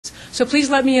So please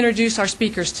let me introduce our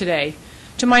speakers today.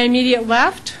 To my immediate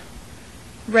left,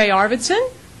 Ray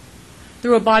Arvidsson, the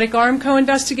robotic arm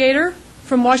co-investigator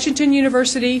from Washington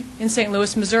University in St.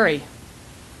 Louis, Missouri.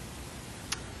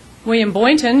 William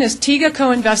Boynton is TIGA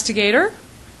co-investigator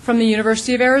from the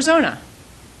University of Arizona.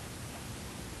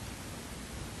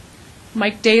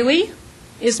 Mike Daly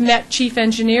is MET chief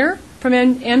engineer from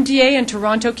MDA in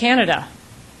Toronto, Canada.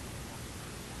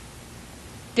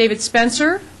 David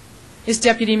Spencer is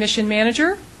deputy mission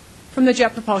manager from the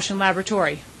Jet Propulsion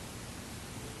Laboratory.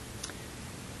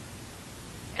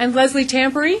 And Leslie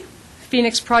Tampery,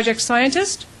 Phoenix project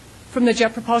scientist from the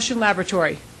Jet Propulsion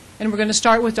Laboratory. And we're going to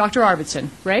start with Dr. Arvidsson.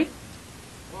 Ray?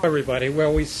 Hello, everybody.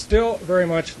 Well, we still very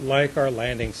much like our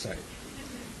landing site.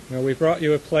 We brought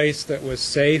you a place that was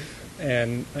safe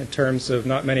and in terms of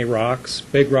not many rocks,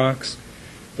 big rocks,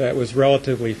 that was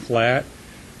relatively flat,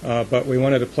 but we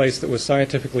wanted a place that was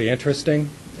scientifically interesting.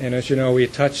 And as you know, we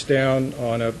touched down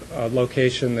on a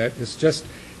location that is just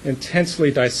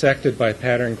intensely dissected by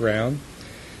pattern ground.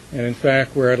 And in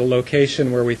fact, we're at a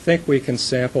location where we think we can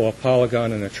sample a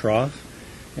polygon in a trough,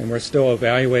 and we're still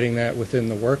evaluating that within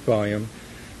the work volume.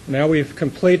 Now we've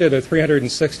completed a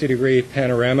 360-degree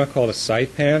panorama called a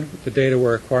site pan. The data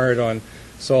were acquired on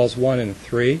sols 1 and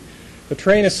 3. The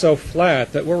terrain is so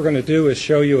flat that what we're going to do is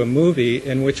show you a movie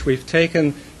in which we've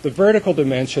taken the vertical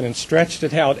dimension and stretched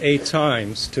it out 8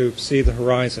 times to see the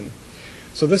horizon.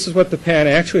 So this is what the pan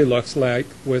actually looks like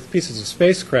with pieces of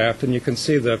spacecraft, and you can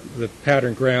see the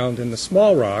pattern ground and the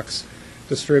small rocks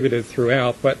distributed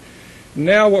throughout. But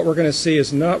now what we're going to see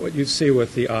is not what you see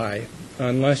with the eye,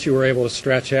 unless you were able to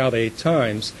stretch out 8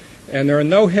 times. And there are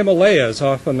no Himalayas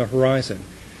off on the horizon.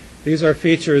 These are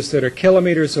features that are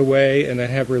kilometers away and that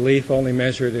have relief only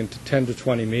measured into 10 to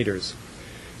 20 meters.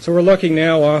 So we're looking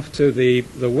now off to the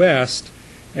west,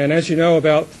 and as you know,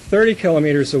 about 30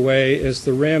 kilometers away is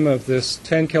the rim of this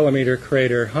 10-kilometer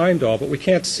crater Heimdall, but we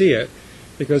can't see it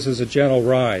because there's a gentle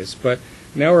rise. But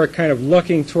now we're kind of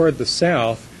looking toward the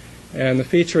south, and the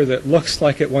feature that looks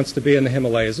like it wants to be in the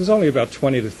Himalayas is only about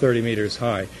 20 to 30 meters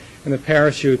high. And the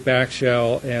parachute back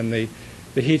shell and the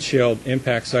heat shield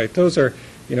impact site, those are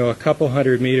a couple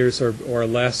hundred meters or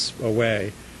less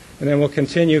away. And then we'll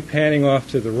continue panning off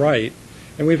to the right.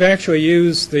 And we've actually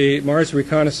used the Mars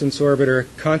Reconnaissance Orbiter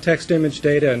context image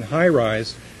data and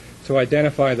HiRISE to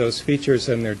identify those features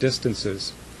and their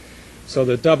distances. So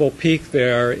the double peak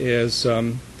there is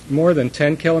more than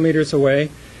 10 kilometers away,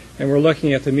 and we're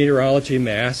looking at the meteorology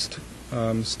mast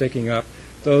sticking up.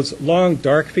 Those long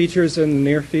dark features in the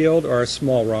near field are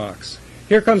small rocks.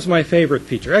 Here comes my favorite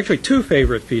feature, actually 2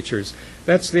 favorite features.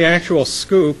 That's the actual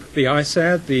SCOOP, the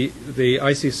ISAD, the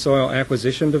Icy Soil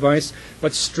Acquisition Device,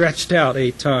 but stretched out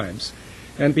 8 times.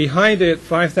 And behind it,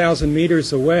 5,000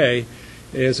 meters away,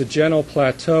 is a gentle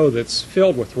plateau that's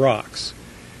filled with rocks.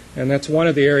 And that's one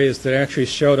of the areas that actually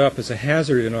showed up as a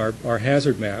hazard in our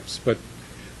hazard maps, but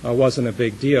wasn't a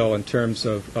big deal in terms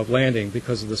of landing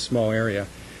because of the small area.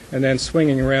 And then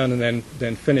swinging around and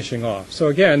then finishing off. So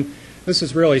again, this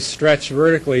is really stretched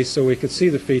vertically so we could see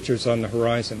the features on the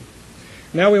horizon.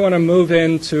 Now we want to move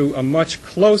into a much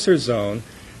closer zone,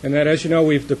 and that, as you know,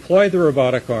 we've deployed the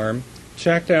robotic arm,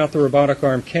 checked out the robotic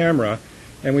arm camera,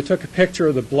 and we took a picture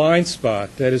of the blind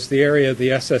spot, that is the area the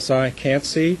SSI can't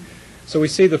see. So we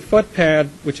see the footpad,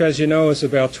 which, as you know, is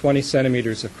about 20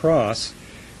 centimeters across,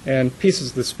 and pieces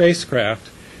of the spacecraft.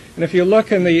 And if you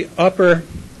look in the upper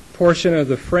portion of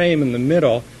the frame in the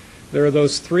middle, there are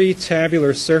those 3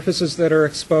 tabular surfaces that are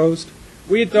exposed.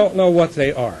 We don't know what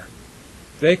they are.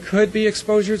 They could be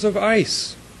exposures of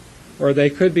ice, or they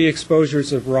could be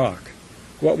exposures of rock.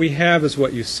 What we have is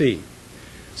what you see.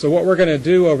 So what we're going to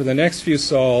do over the next few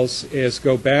sols is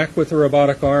go back with the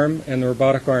robotic arm and the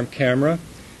robotic arm camera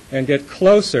and get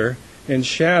closer in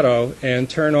shadow and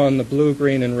turn on the blue,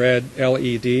 green, and red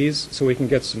LEDs so we can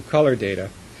get some color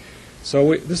data.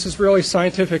 So this is really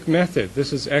scientific method.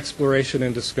 This is exploration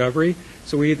and discovery.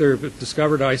 So we either have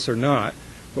discovered ice or not.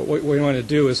 But what we want to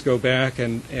do is go back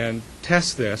and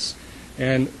test this.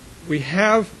 And we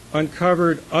have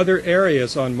uncovered other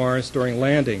areas on Mars during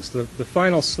landings. The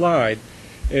final slide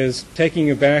is taking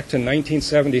you back to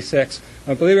 1976.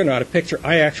 Believe it or not, a picture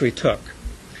I actually took.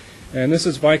 And this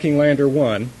is Viking Lander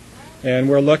 1. And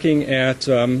we're looking at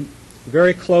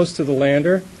very close to the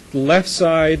lander. The left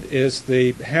side is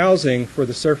the housing for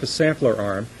the surface sampler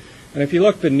arm. And if you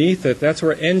look beneath it, that's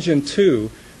where engine 2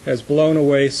 has blown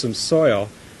away some soil.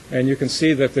 And you can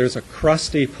see that there's a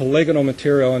crusty polygonal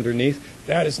material underneath.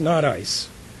 That is not ice.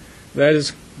 That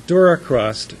is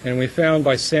duracrust. And we found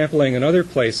by sampling in other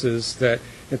places that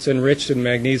it's enriched in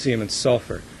magnesium and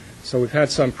sulfur. So we've had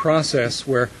some process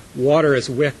where water is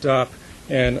wicked up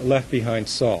and left behind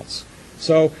salts.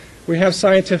 So we have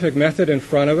scientific method in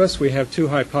front of us. We have two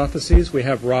hypotheses. We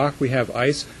have rock, we have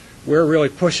ice. We're really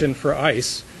pushing for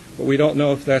ice, but we don't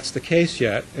know if that's the case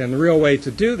yet. And the real way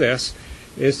to do this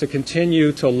is to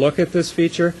continue to look at this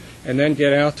feature and then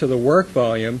get out to the work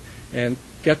volume and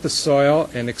get the soil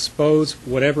and expose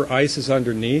whatever ice is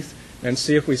underneath and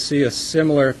see if we see a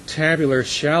similar tabular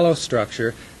shallow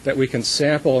structure that we can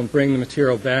sample and bring the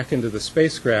material back into the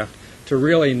spacecraft to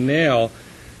really nail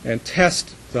and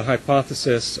test the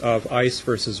hypothesis of ice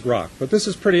versus rock. But this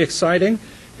is pretty exciting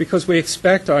because we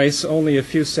expect ice only a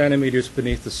few centimeters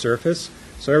beneath the surface,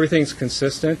 so everything's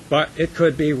consistent, but it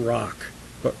could be rock.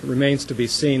 But it remains to be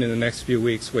seen in the next few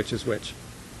weeks which is which.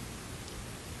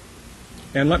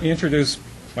 And let me introduce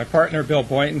my partner, Bill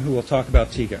Boynton, who will talk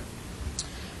about TIGA.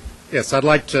 Yes, I'd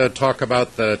like to talk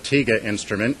about the TIGA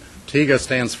instrument. TIGA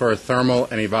stands for Thermal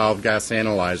and Evolved Gas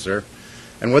Analyzer.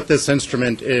 And what this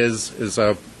instrument is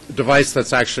a device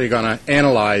that's actually going to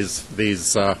analyze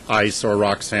these ice or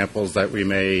rock samples that we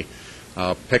may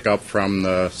pick up from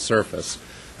the surface.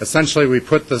 Essentially, we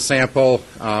put the sample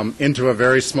into a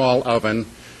very small oven.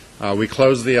 We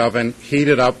close the oven, heat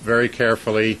it up very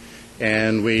carefully,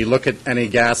 and we look at any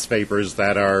gas vapors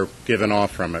that are given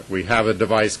off from it. We have a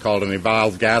device called an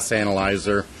Evolved Gas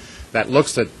Analyzer that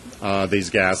looks at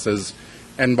these gases,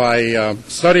 and by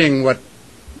studying what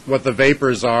the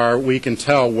vapors are, we can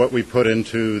tell what we put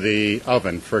into the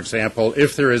oven. For example,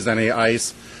 if there is any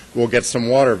ice, we'll get some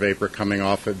water vapor coming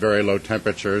off at very low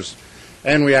temperatures.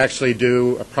 And we actually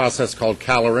do a process called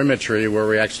calorimetry, where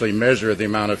we actually measure the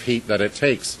amount of heat that it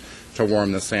takes to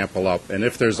warm the sample up. And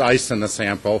if there's ice in the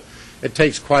sample, it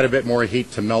takes quite a bit more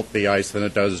heat to melt the ice than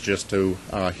it does just to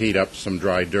heat up some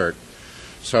dry dirt.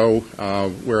 So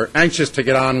we're anxious to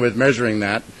get on with measuring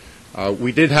that.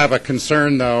 We did have a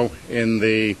concern, though, in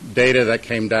the data that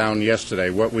came down yesterday.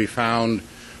 What we found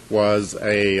was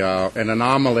an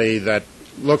anomaly that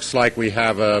looks like we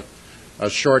have a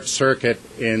short circuit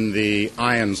in the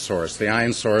ion source. The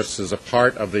ion source is a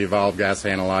part of the Evolved Gas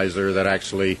Analyzer that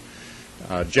actually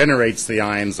generates the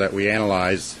ions that we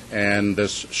analyze, and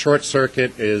this short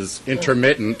circuit is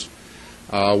intermittent.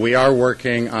 We are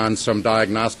working on some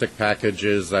diagnostic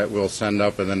packages that we'll send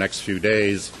up in the next few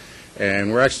days,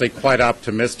 and we're actually quite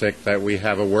optimistic that we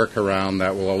have a workaround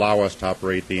that will allow us to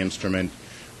operate the instrument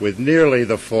with nearly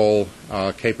the full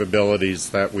capabilities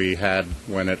that we had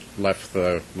when it left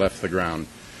the ground.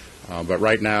 But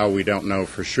right now we don't know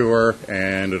for sure,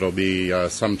 and it'll be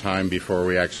some time before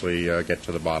we actually get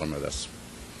to the bottom of this.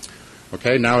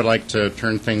 Okay, now I'd like to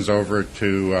turn things over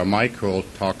to Mike, who will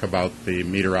talk about the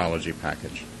meteorology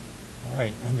package. All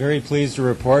right, I'm very pleased to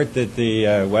report that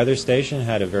the weather station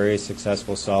had a very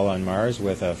successful sol on Mars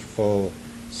with a full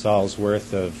sol's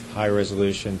worth of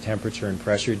high-resolution temperature and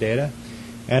pressure data,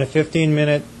 and a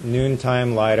 15-minute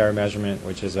noontime LiDAR measurement,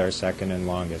 which is our second and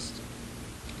longest.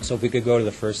 So if we could go to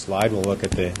the first slide, we'll look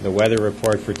at the weather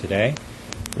report for today.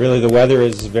 Really, the weather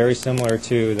is very similar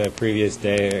to the previous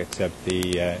day, except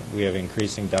we have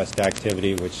increasing dust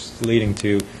activity, which is leading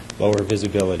to lower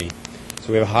visibility.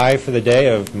 So we have a high for the day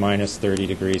of minus 30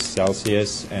 degrees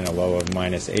Celsius and a low of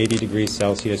minus 80 degrees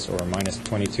Celsius, or minus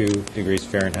 22 degrees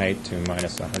Fahrenheit to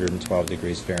minus 112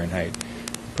 degrees Fahrenheit.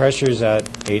 The pressure's at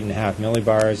 8.5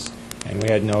 millibars, and we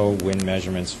had no wind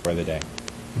measurements for the day.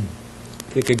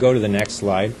 If we could go to the next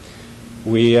slide.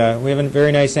 We have a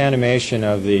very nice animation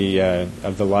of the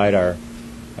LiDAR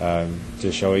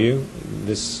to show you.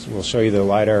 This will show you the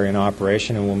LiDAR in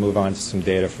operation, and we'll move on to some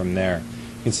data from there.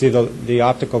 You can see the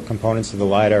optical components of the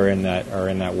LiDAR are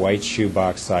in that white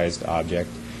shoebox-sized object.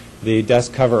 The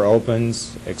dust cover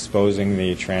opens, exposing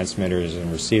the transmitters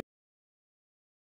and receivers.